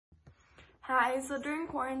Hi, so during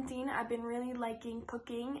quarantine, I've been really liking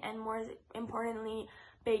cooking and more importantly,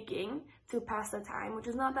 baking to pass the time, which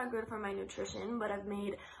is not that good for my nutrition, but I've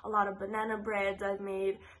made a lot of banana breads, I've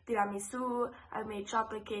made tiramisu, I've made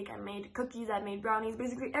chocolate cake, I've made cookies, I've made brownies,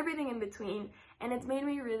 basically everything in between. And it's made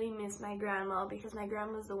me really miss my grandma because my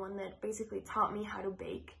grandma's the one that basically taught me how to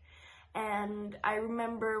bake. And I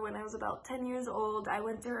remember when I was about 10 years old, I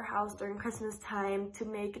went to her house during Christmas time to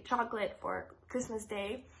make chocolate for Christmas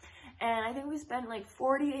Day. And I think we spent like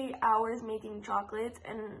 48 hours making chocolates.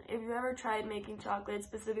 And if you've ever tried making chocolate,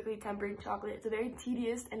 specifically tempering chocolate, it's a very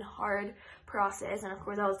tedious and hard process. And of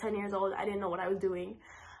course, I was 10 years old. I didn't know what I was doing.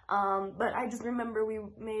 But I just remember we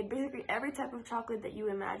made basically every type of chocolate that you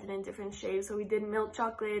imagine in different shapes. So we did milk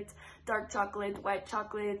chocolate, dark chocolate, white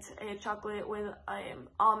chocolate, chocolate with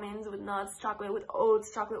almonds, with nuts, chocolate with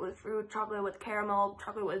oats, chocolate with fruit, chocolate with caramel,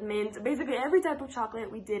 chocolate with mint. Basically every type of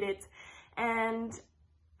chocolate, we did it. And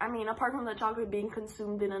I mean, apart from the chocolate being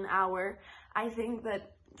consumed in an hour, I think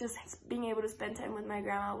that just being able to spend time with my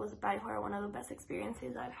grandma was by far one of the best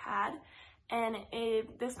experiences I've had. And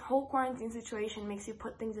this whole quarantine situation makes you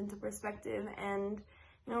put things into perspective and,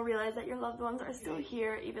 realize that your loved ones are still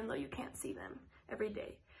here even though you can't see them every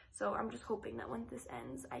day. So I'm just hoping that when this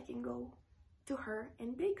ends, I can go to her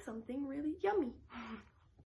and bake something really yummy.